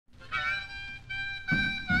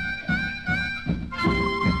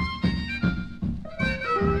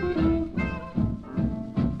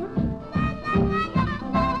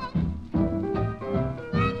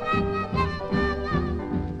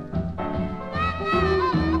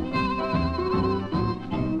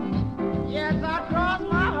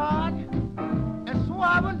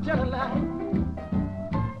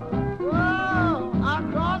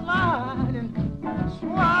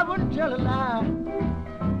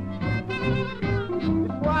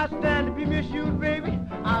tennis shoes, baby,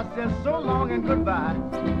 I said so long and goodbye.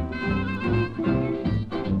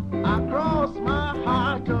 I cross my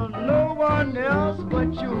heart to no one else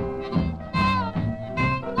but you.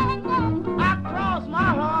 I cross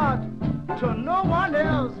my heart to no one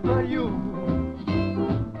else but you.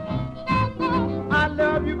 I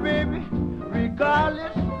love you, baby,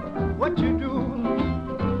 regardless what you do.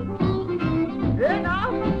 Hey, now.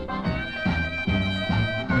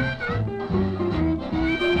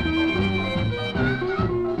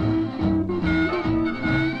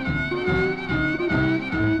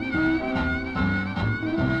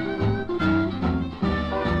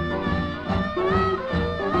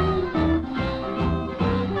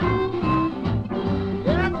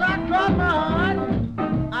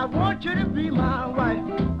 I want you to be my wife.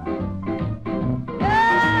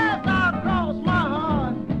 Yes, I'll cross my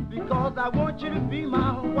heart because I want you to be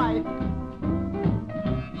my wife.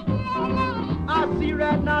 I see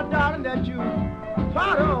right now, darling, that you're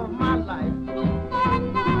part of my life.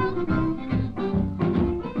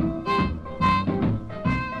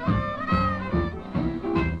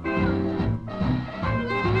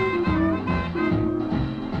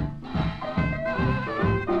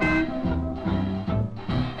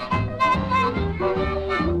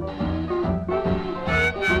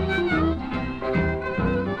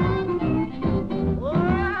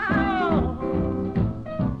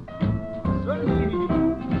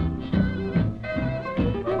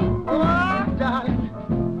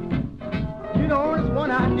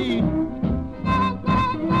 I need.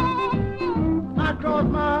 I cross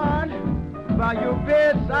my heart by your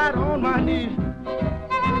bedside on my knees.